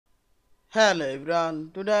Hello everyone,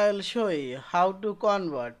 today I will show you how to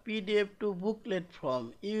convert PDF to booklet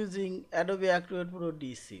from using Adobe Acrobat Pro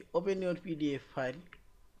DC. Open your PDF file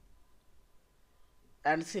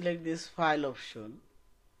and select this file option.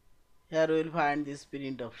 Here you will find this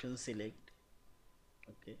print option, select.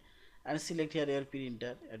 Okay, and select here your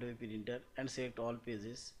printer, Adobe printer, and select all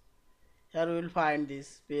pages. Here you will find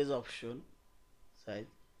this page option, size.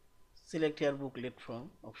 Select here booklet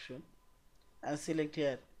from option and select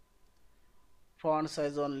here font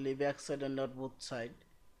size only, back side and not both side.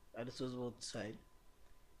 I will choose both side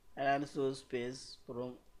and I will choose page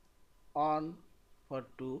from on for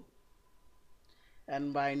 2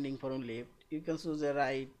 and binding from left. You can choose a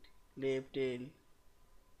right, left, tail.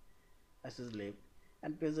 I choose left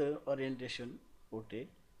and page orientation rotate.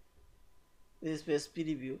 This page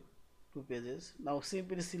preview 2 pages. Now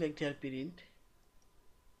simply select here print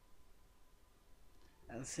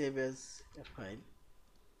and save as a file.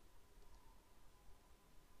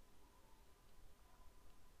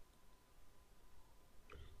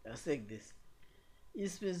 Check this.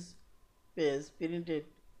 Each page printed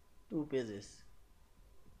 2 pages.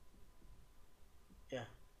 Yeah,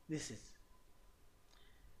 this is.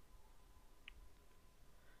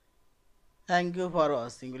 Thank you for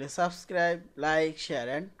watching. Please subscribe, like, share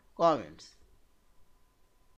and comments.